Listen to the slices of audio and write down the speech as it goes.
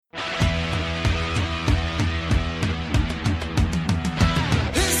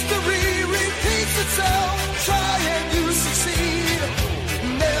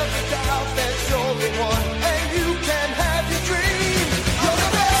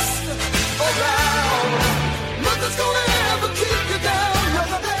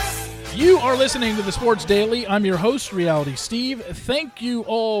are listening to the Sports Daily. I'm your host, Reality Steve. Thank you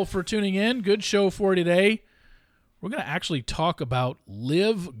all for tuning in. Good show for today. We're going to actually talk about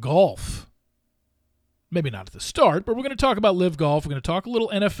LIV Golf. Maybe not at the start, but we're going to talk about LIV Golf. We're going to talk a little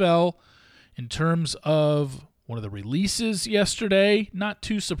NFL in terms of one of the releases yesterday. Not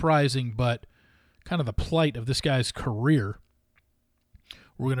too surprising, but kind of the plight of this guy's career.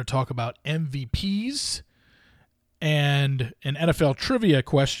 We're going to talk about MVPs and an NFL trivia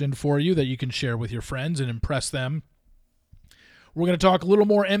question for you that you can share with your friends and impress them. We're going to talk a little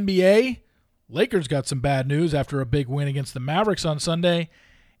more NBA. Lakers got some bad news after a big win against the Mavericks on Sunday.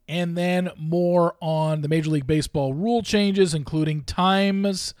 And then more on the Major League Baseball rule changes, including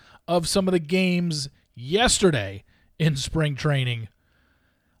times of some of the games yesterday in spring training.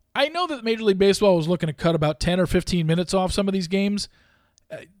 I know that Major League Baseball was looking to cut about 10 or 15 minutes off some of these games.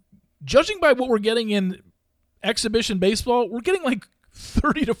 Judging by what we're getting in exhibition baseball, we're getting like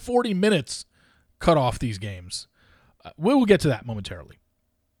 30 to 40 minutes cut off these games. We will get to that momentarily.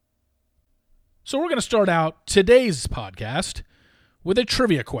 So we're going to start out today's podcast with a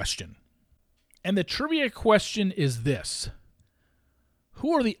trivia question. And the trivia question is this: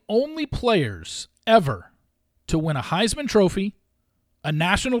 who are the only players ever to win a Heisman Trophy, a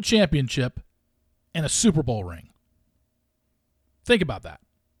national championship, and a Super Bowl ring? Think about that.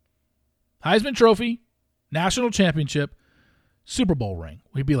 Heisman Trophy, national championship, Super Bowl ring.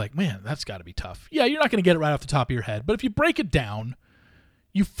 We'd be like, man, that's got to be tough. Yeah, you're not going to get it right off the top of your head, but if you break it down,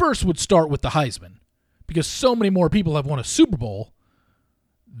 you first would start with the Heisman because so many more people have won a Super Bowl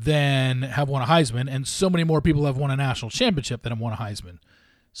than have won a Heisman, and so many more people have won a national championship than have won a Heisman.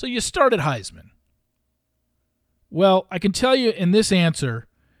 So you start at Heisman. Well, I can tell you in this answer,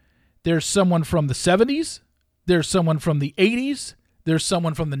 there's someone from the 70s, there's someone from the 80s, there's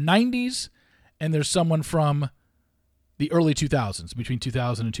someone from the 90s, and there's someone from the early 2000s, between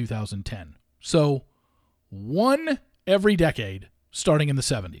 2000 and 2010. So one every decade, starting in the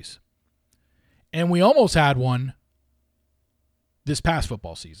 70s. And we almost had one this past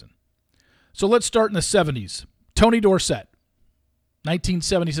football season. So let's start in the 70s. Tony Dorsett,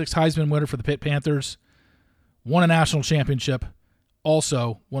 1976 Heisman winner for the Pitt Panthers, won a national championship,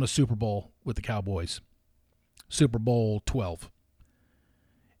 also won a Super Bowl with the Cowboys, Super Bowl 12.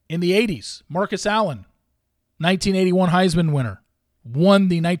 In the 80s, Marcus Allen, 1981 Heisman winner, won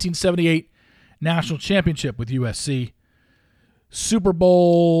the 1978 national championship with USC, Super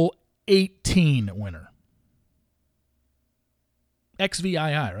Bowl 18 winner. XVII,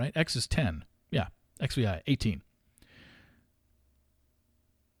 right? X is 10. Yeah, XVII, 18.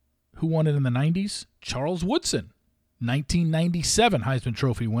 Who won it in the 90s? Charles Woodson, 1997 Heisman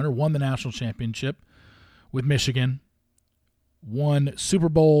Trophy winner, won the national championship with Michigan, won Super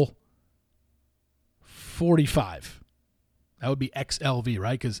Bowl 45. That would be XLV,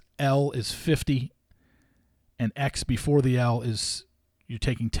 right? Because L is 50, and X before the L is you're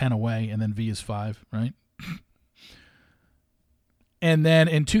taking 10 away, and then V is 5, right? And then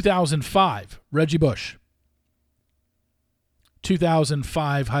in 2005, Reggie Bush,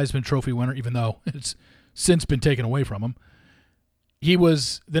 2005 Heisman Trophy winner, even though it's since been taken away from him. He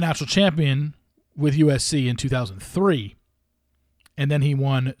was the national champion with USC in 2003, and then he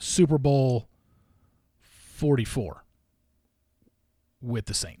won Super Bowl 44 with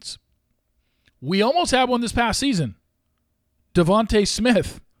the Saints. We almost had one this past season. Devontae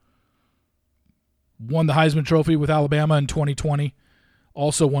Smith won the Heisman Trophy with Alabama in 2020.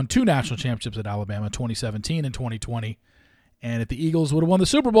 Also won 2 national championships at Alabama, 2017 and 2020. And if the Eagles would have won the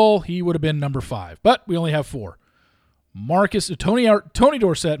Super Bowl, he would have been number 5. But we only have 4. Tony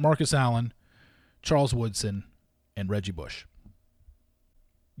Dorsett, Marcus Allen, Charles Woodson, and Reggie Bush.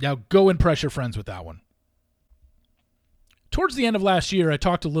 Now go impress your friends with that one. Towards the end of last year, I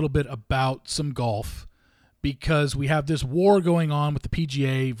talked a little bit about some golf because we have this war going on with the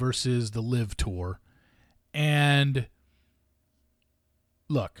PGA versus the LIV Tour. And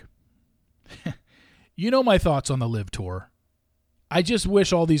look, you know my thoughts on the LIV Tour. I just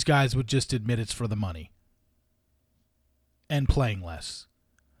wish all these guys would just admit it's for the money and playing less.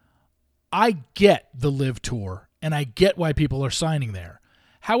 I get the LIV Tour, and I get why people are signing there.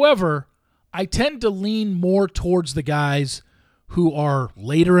 However, I tend to lean more towards the guys who are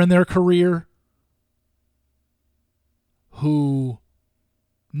later in their career, who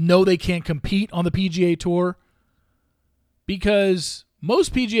know they can't compete on the PGA Tour, because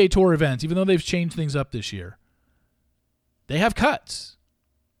most PGA Tour events, even though they've changed things up this year, they have cuts.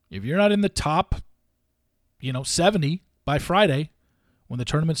 If you're not in the top, 70 by Friday, when the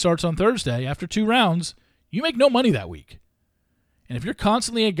tournament starts on Thursday, after 2 rounds, you make no money that week. And if you're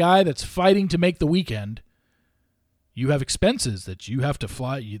constantly a guy that's fighting to make the weekend, You have expenses that you have to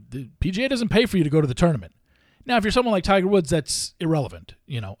fly. The PGA doesn't pay for you to go to the tournament. Now, if you're someone like Tiger Woods, that's irrelevant.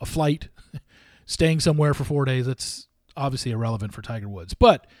 A flight, staying somewhere for 4 days, that's obviously irrelevant for Tiger Woods.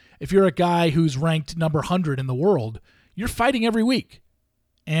 But if you're a guy who's ranked number 100 in the world, you're fighting every week.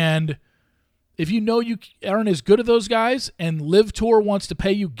 And if you know you aren't as good as those guys and Live Tour wants to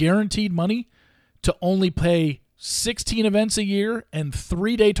pay you guaranteed money to only play 16 events a year and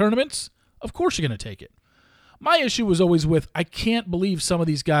 3-day tournaments, of course you're going to take it. My issue was always with, I can't believe some of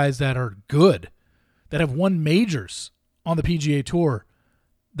these guys that are good, that have won majors on the PGA Tour,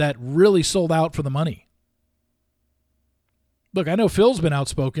 that really sold out for the money. Look, I know Phil's been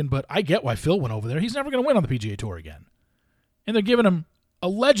outspoken, but I get why Phil went over there. He's never going to win on the PGA Tour again. And they're giving him,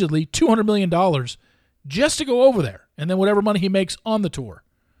 allegedly, $200 million just to go over there, and then whatever money he makes on the tour.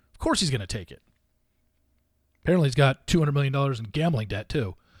 Of course he's going to take it. Apparently he's got $200 million in gambling debt,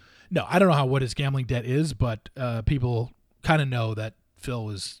 too. No, I don't know what his gambling debt is, but people kind of know that Phil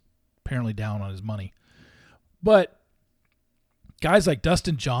is apparently down on his money. But guys like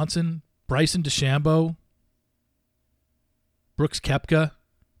Dustin Johnson, Bryson DeChambeau, Brooks Koepka,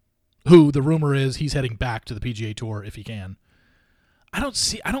 who the rumor is he's heading back to the PGA Tour if he can. I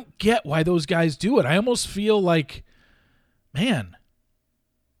don't get why those guys do it. I almost feel like, man,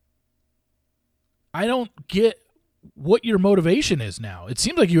 I don't get what your motivation is now. It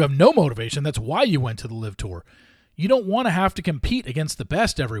seems like you have no motivation. That's why you went to the Live Tour. You don't want to have to compete against the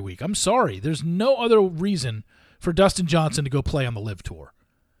best every week. I'm sorry. There's no other reason for Dustin Johnson to go play on the Live Tour.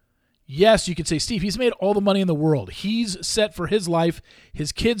 Yes, you could say, Steve, he's made all the money in the world. He's set for his life.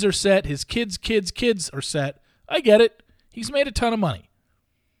 His kids are set. His kids' are set. I get it. He's made a ton of money.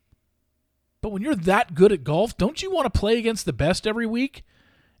 But when you're that good at golf, don't you want to play against the best every week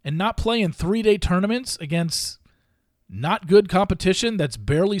and not play in 3-day tournaments against not good competition that's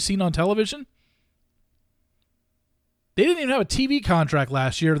barely seen on television? They didn't even have a TV contract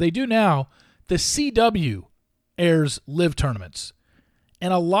last year. They do now. The CW airs live tournaments.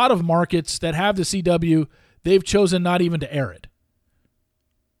 And a lot of markets that have the CW, they've chosen not even to air it.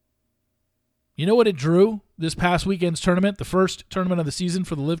 You know what it drew this past weekend's tournament, the first tournament of the season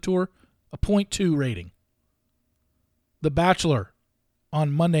for the Live Tour? A .2 rating. The Bachelor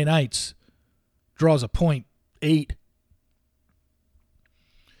on Monday nights draws a .8.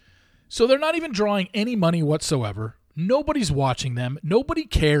 So they're not even drawing any money whatsoever. Nobody's watching them. Nobody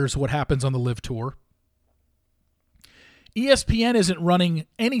cares what happens on the Live Tour. ESPN isn't running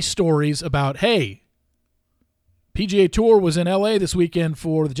any stories about, hey, PGA Tour was in LA this weekend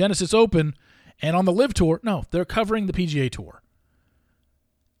for the Genesis Open and on the Live Tour. No, they're covering the PGA Tour.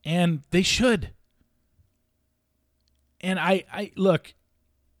 And they should. And I look,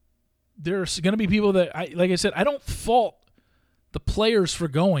 there's going to be people that, like I said, I don't fault the players for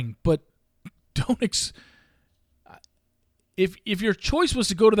going, but if your choice was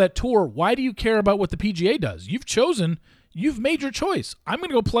to go to that tour, why do you care about what the PGA does? You've made your choice. I'm going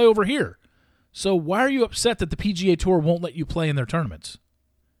to go play over here. So why are you upset that the PGA Tour won't let you play in their tournaments?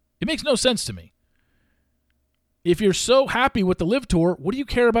 It makes no sense to me. If you're so happy with the Live Tour, what do you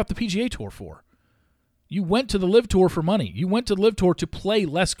care about the PGA Tour for? You went to the Live Tour for money. You went to the Live Tour to play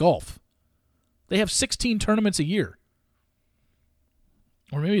less golf. They have 16 tournaments a year.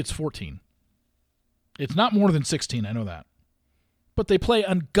 Or maybe it's 14. It's not more than 16, I know that. But they play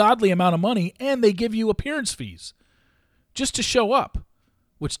an ungodly amount of money, and they give you appearance fees just to show up,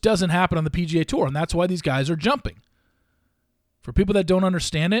 which doesn't happen on the PGA Tour, and that's why these guys are jumping. For people that don't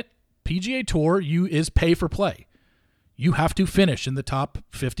understand it, PGA Tour is pay for play. You have to finish in the top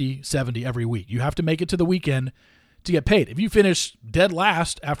 50, 70 every week. You have to make it to the weekend to get paid. If you finish dead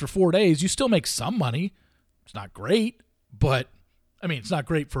last after 4 days, you still make some money. It's not great, but, it's not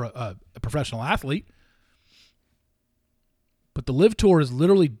great for a professional athlete. But the Live Tour is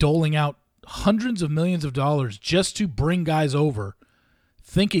literally doling out hundreds of millions of dollars just to bring guys over,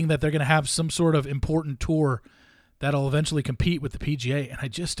 thinking that they're going to have some sort of important tour that'll eventually compete with the PGA, and I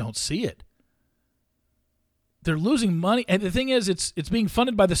just don't see it. They're losing money, and the thing is, it's being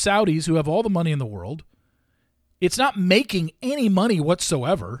funded by the Saudis, who have all the money in the world. It's not making any money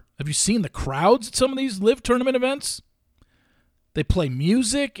whatsoever. Have you seen the crowds at some of these Live tournament events? They play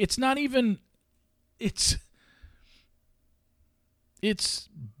music. It's not even... It's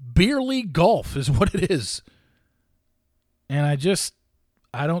beer league golf is what it is. And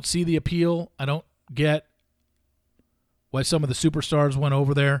I don't see the appeal. I don't get why some of the superstars went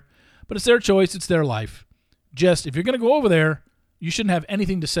over there. But it's their choice. It's their life. Just, if you're going to go over there, you shouldn't have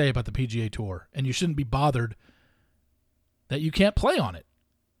anything to say about the PGA Tour. And you shouldn't be bothered that you can't play on it.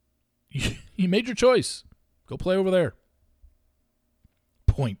 You made your choice. Go play over there.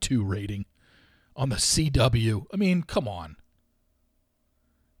 .2 rating. on the CW. I mean, come on.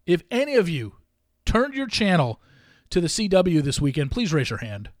 If any of you turned your channel to the CW this weekend, please raise your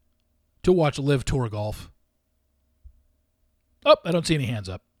hand to watch Live Tour Golf. Oh, I don't see any hands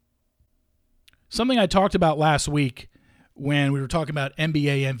up. Something I talked about last week when we were talking about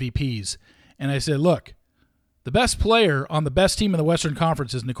NBA MVPs, and I said, look, the best player on the best team in the Western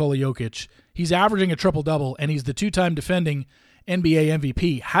Conference is Nikola Jokic. He's averaging a triple-double, and he's the two-time defending NBA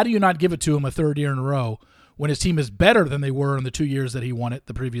MVP. How do you not give it to him a third year in a row when his team is better than they were in the 2 years that he won it,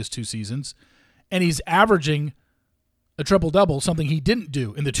 the previous 2 seasons, and he's averaging a triple-double, something he didn't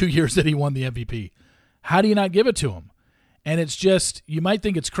do in the 2 years that he won the MVP? How do you not give it to him? And it's just, you might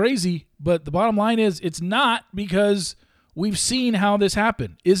think it's crazy, but the bottom line is it's not, because we've seen how this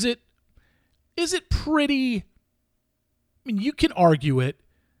happened. Is it pretty, I mean, you can argue it.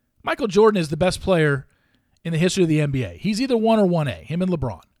 Michael Jordan is the best player in the history of the NBA. He's either 1 or 1A, him and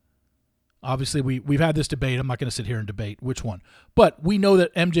LeBron. Obviously, we've had this debate. I'm not going to sit here and debate which one. But we know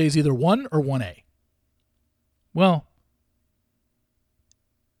that MJ is either 1 or 1A. Well,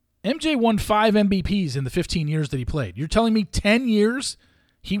 MJ won 5 MVPs in the 15 years that he played. You're telling me 10 years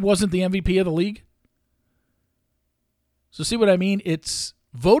he wasn't the MVP of the league? So see what I mean? It's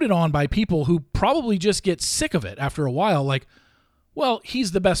voted on by people who probably just get sick of it after a while. Like, well,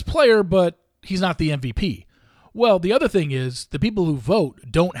 he's the best player, but he's not the MVP. Well, the other thing is the people who vote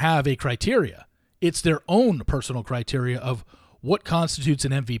don't have a criteria. It's their own personal criteria of what constitutes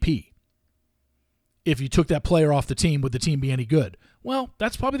an MVP. If you took that player off the team, would the team be any good? Well,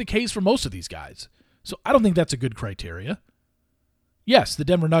 that's probably the case for most of these guys. So I don't think that's a good criteria. Yes, the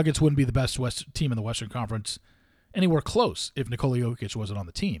Denver Nuggets wouldn't be the best team in the Western Conference anywhere close if Nikola Jokic wasn't on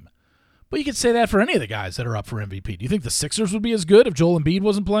the team. But you could say that for any of the guys that are up for MVP. Do you think the Sixers would be as good if Joel Embiid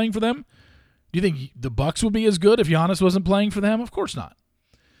wasn't playing for them? Do you think the Bucks would be as good if Giannis wasn't playing for them? Of course not.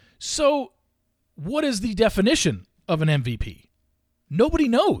 So what is the definition of an MVP? Nobody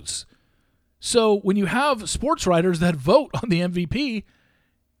knows. So when you have sports writers that vote on the MVP,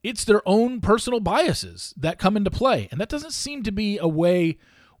 it's their own personal biases that come into play. And that doesn't seem to be a way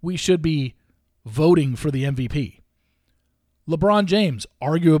we should be voting for the MVP. LeBron James,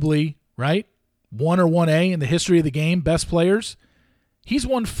 arguably, right? 1 or 1A in the history of the game, best players. He's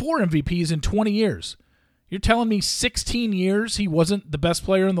won 4 MVPs in 20 years. You're telling me 16 years he wasn't the best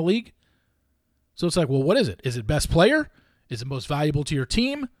player in the league? So it's like, well, what is it? Is it best player? Is it most valuable to your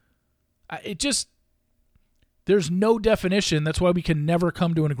team? There's no definition. That's why we can never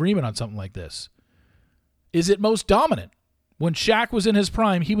come to an agreement on something like this. Is it most dominant? When Shaq was in his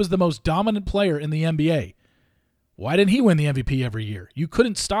prime, he was the most dominant player in the NBA. Why didn't he win the MVP every year? You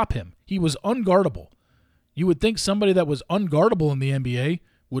couldn't stop him. He was unguardable. You would think somebody that was unguardable in the NBA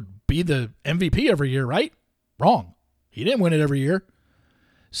would be the MVP every year, right? Wrong. He didn't win it every year.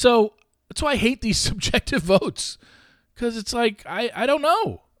 So that's why I hate these subjective votes, because it's like, I don't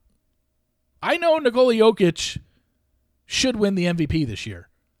know. I know Nikola Jokic should win the MVP this year.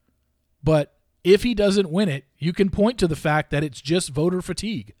 But if he doesn't win it, you can point to the fact that it's just voter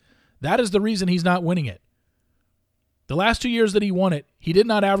fatigue. That is the reason he's not winning it. The last 2 years that he won it, he did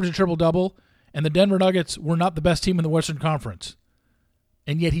not average a triple-double, and the Denver Nuggets were not the best team in the Western Conference.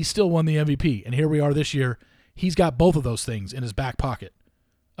 And yet he still won the MVP. And here we are this year. He's got both of those things in his back pocket.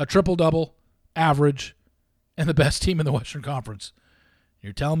 A triple-double, average, and the best team in the Western Conference.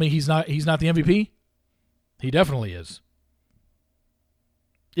 You're telling me he's not the MVP? He definitely is.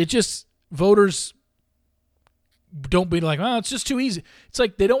 It just, voters don't be like, oh, it's just too easy. It's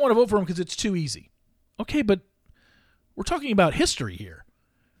like they don't want to vote for him because it's too easy. Okay, but we're talking about history here.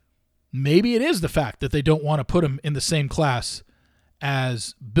 Maybe it is the fact that they don't want to put him in the same class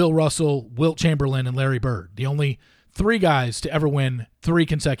as Bill Russell, Wilt Chamberlain, and Larry Bird, the only 3 guys to ever win 3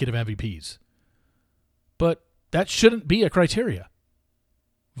 consecutive MVPs. But that shouldn't be a criteria.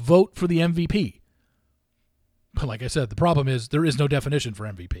 Vote for the MVP. But like I said, the problem is there is no definition for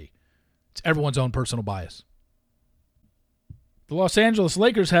MVP. It's everyone's own personal bias. The Los Angeles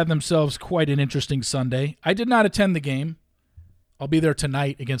Lakers had themselves quite an interesting Sunday. I did not attend the game. I'll be there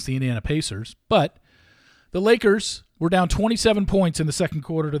tonight against the Indiana Pacers. But the Lakers were down 27 points in the second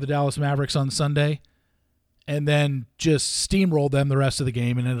quarter to the Dallas Mavericks on Sunday, and then just steamrolled them the rest of the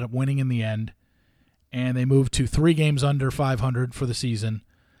game and ended up winning in the end. And they moved to 3 games under 500 for the season.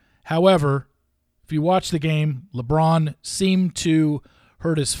 However, if you watch the game, LeBron seemed to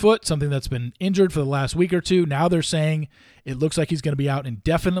hurt his foot, something that's been injured for the last week or two. Now they're saying it looks like he's going to be out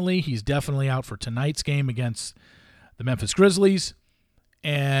indefinitely. He's definitely out for tonight's game against the Memphis Grizzlies.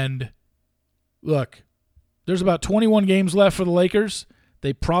 And look, there's about 21 games left for the Lakers.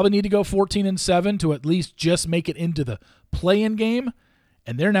 They probably need to go 14-7 to at least just make it into the play-in game.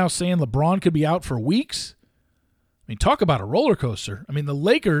 and they're now saying LeBron could be out for weeks. I mean, talk about a roller coaster. I mean, the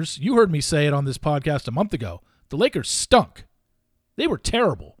Lakers, you heard me say it on this podcast a month ago, the Lakers stunk. They were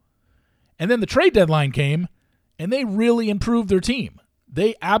terrible. And then the trade deadline came, and they really improved their team.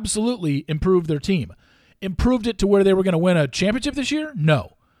 They absolutely improved their team. Improved it to where they were going to win a championship this year?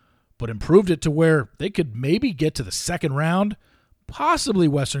 No. But improved it to where they could maybe get to the second round, possibly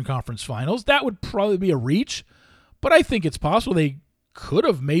Western Conference Finals. That would probably be a reach, but I think it's possible they could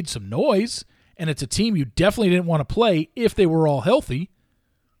have made some noise, and it's a team you definitely didn't want to play if they were all healthy.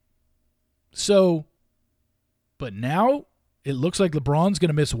 So, but now it looks like LeBron's going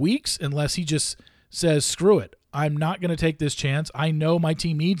to miss weeks unless he just says, screw it. I'm not going to take this chance. I know my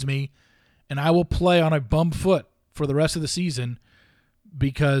team needs me, and I will play on a bum foot for the rest of the season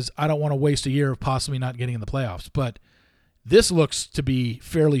because I don't want to waste a year of possibly not getting in the playoffs. But this looks to be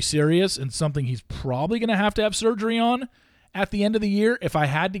fairly serious and something he's probably going to have surgery on at the end of the year, if I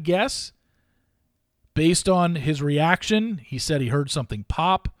had to guess. Based on his reaction, he said he heard something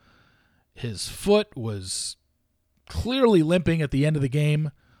pop. His foot was clearly limping at the end of the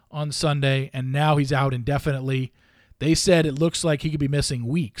game on Sunday, and now he's out indefinitely. They said it looks like he could be missing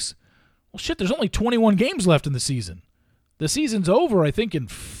weeks. Well, shit, there's only 21 games left in the season. The season's over, I think, in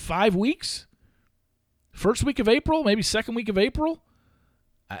 5 weeks. First week of April, maybe second week of April.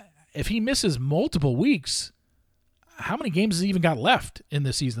 If he misses multiple weeks, how many games has he even got left in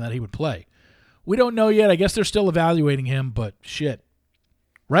this season that he would play? We don't know yet. I guess they're still evaluating him, but shit.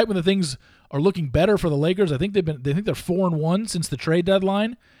 Right when the things are looking better for the Lakers, I think they're 4-1 since the trade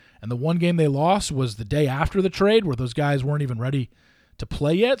deadline, and the one game they lost was the day after the trade where those guys weren't even ready to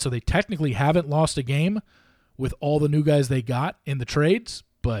play yet, so they technically haven't lost a game with all the new guys they got in the trades.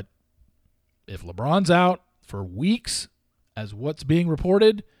 But if LeBron's out for weeks, as what's being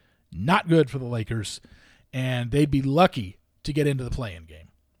reported, not good for the Lakers, and they'd be lucky to get into the play-in game.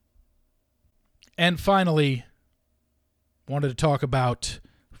 And finally, wanted to talk about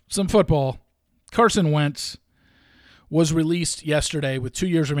some football. Carson Wentz was released yesterday with 2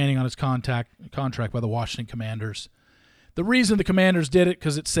 years remaining on his contract by the Washington Commanders. The reason the Commanders did it,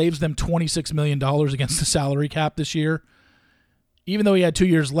 because it saves them $26 million against the salary cap this year. Even though he had 2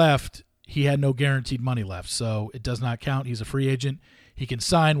 years left, he had no guaranteed money left, so it does not count. He's a free agent. He can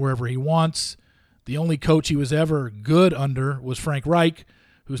sign wherever he wants. The only coach he was ever good under was Frank Reich,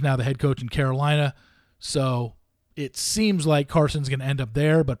 who's now the head coach in Carolina. So it seems like Carson's going to end up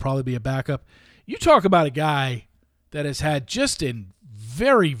there, but probably be a backup. You talk about a guy that has had just a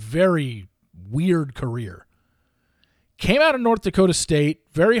very, very weird career. Came out of North Dakota State,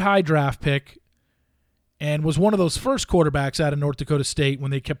 very high draft pick, and was one of those first quarterbacks out of North Dakota State when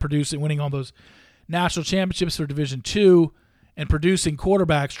they kept winning all those national championships for Division II and producing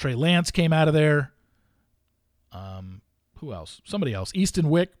quarterbacks. Trey Lance came out of there. Who else? Somebody else. Easton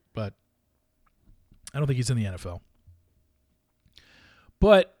Wick, but I don't think he's in the NFL.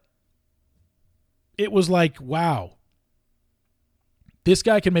 But it was like, wow, this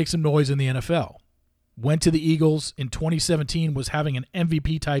guy can make some noise in the NFL. Went to the Eagles in 2017, was having an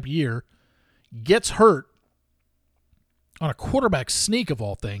MVP-type year, gets hurt on a quarterback sneak of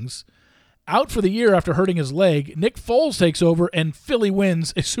all things, out for the year after hurting his leg. Nick Foles takes over, and Philly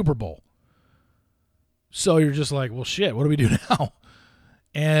wins a Super Bowl. So you're just like, well, shit, what do we do now?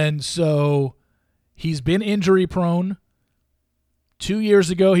 And so he's been injury-prone. 2 years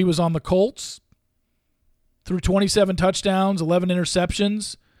ago, he was on the Colts, threw 27 touchdowns, 11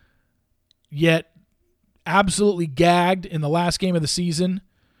 interceptions, yet absolutely gagged in the last game of the season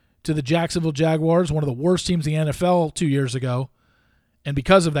to the Jacksonville Jaguars, one of the worst teams in the NFL 2 years ago. And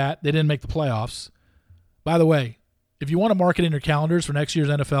because of that, they didn't make the playoffs. By the way, if you want to mark it in your calendars for next year's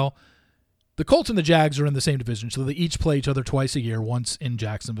NFL, the Colts and the Jags are in the same division, so they each play each other twice a year, once in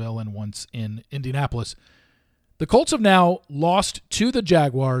Jacksonville and once in Indianapolis. The Colts have now lost to the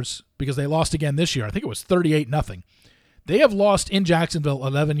Jaguars because they lost again this year. I think it was 38-0. They have lost in Jacksonville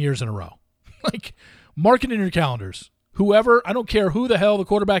 11 years in a row. Like, mark it in your calendars. Whoever, I don't care who the hell the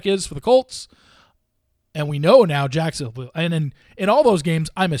quarterback is for the Colts, and we know now Jacksonville, and in all those games,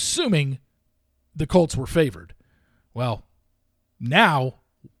 I'm assuming the Colts were favored. Well, now,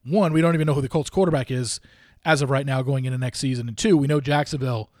 one, we don't even know who the Colts quarterback is as of right now going into next season, and two, we know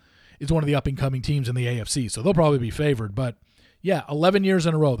Jacksonville is one of the up-and-coming teams in the AFC, so they'll probably be favored. But, yeah, 11 years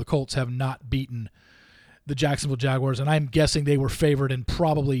in a row, the Colts have not beaten the Jacksonville Jaguars, and I'm guessing they were favored in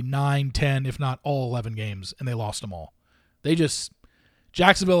probably 9, 10, if not all 11 games, and they lost them all.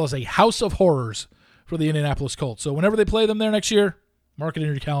 Jacksonville is a house of horrors for the Indianapolis Colts. So whenever they play them there next year, mark it in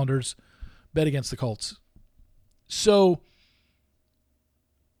your calendars, bet against the Colts. So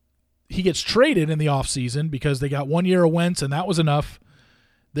he gets traded in the offseason because they got 1 year of Wentz, and that was enough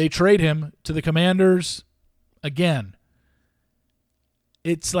They trade him to the Commanders again.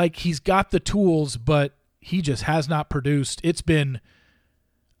 It's like he's got the tools, but he just has not produced. It's been,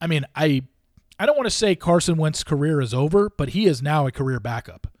 I don't want to say Carson Wentz's career is over, but he is now a career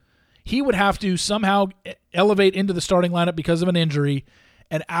backup. He would have to somehow elevate into the starting lineup because of an injury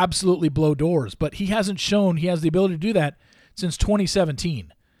and absolutely blow doors. But he hasn't shown he has the ability to do that since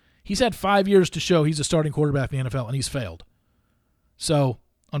 2017. He's had 5 years to show he's a starting quarterback in the NFL, and he's failed. So,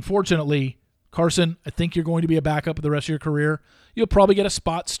 unfortunately, Carson, I think you're going to be a backup for the rest of your career. You'll probably get a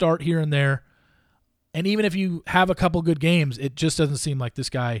spot start here and there. And even if you have a couple good games, it just doesn't seem like this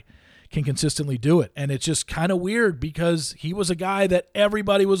guy can consistently do it. And it's just kind of weird because he was a guy that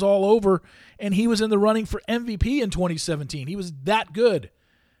everybody was all over, and he was in the running for MVP in 2017. He was that good.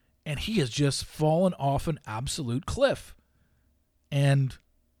 And he has just fallen off an absolute cliff. And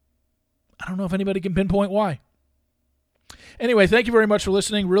I don't know if anybody can pinpoint why. Anyway, thank you very much for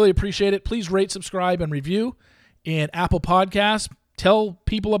listening. Really appreciate it. Please rate, subscribe, and review in Apple Podcasts. Tell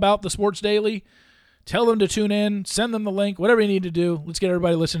people about the Sports Daily. Tell them to tune in. Send them the link. Whatever you need to do. Let's get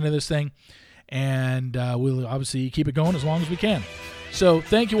everybody listening to this thing. And we'll obviously keep it going as long as we can. So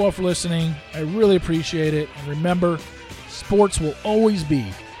thank you all for listening. I really appreciate it. And remember, sports will always be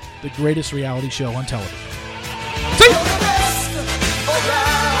the greatest reality show on television. See you!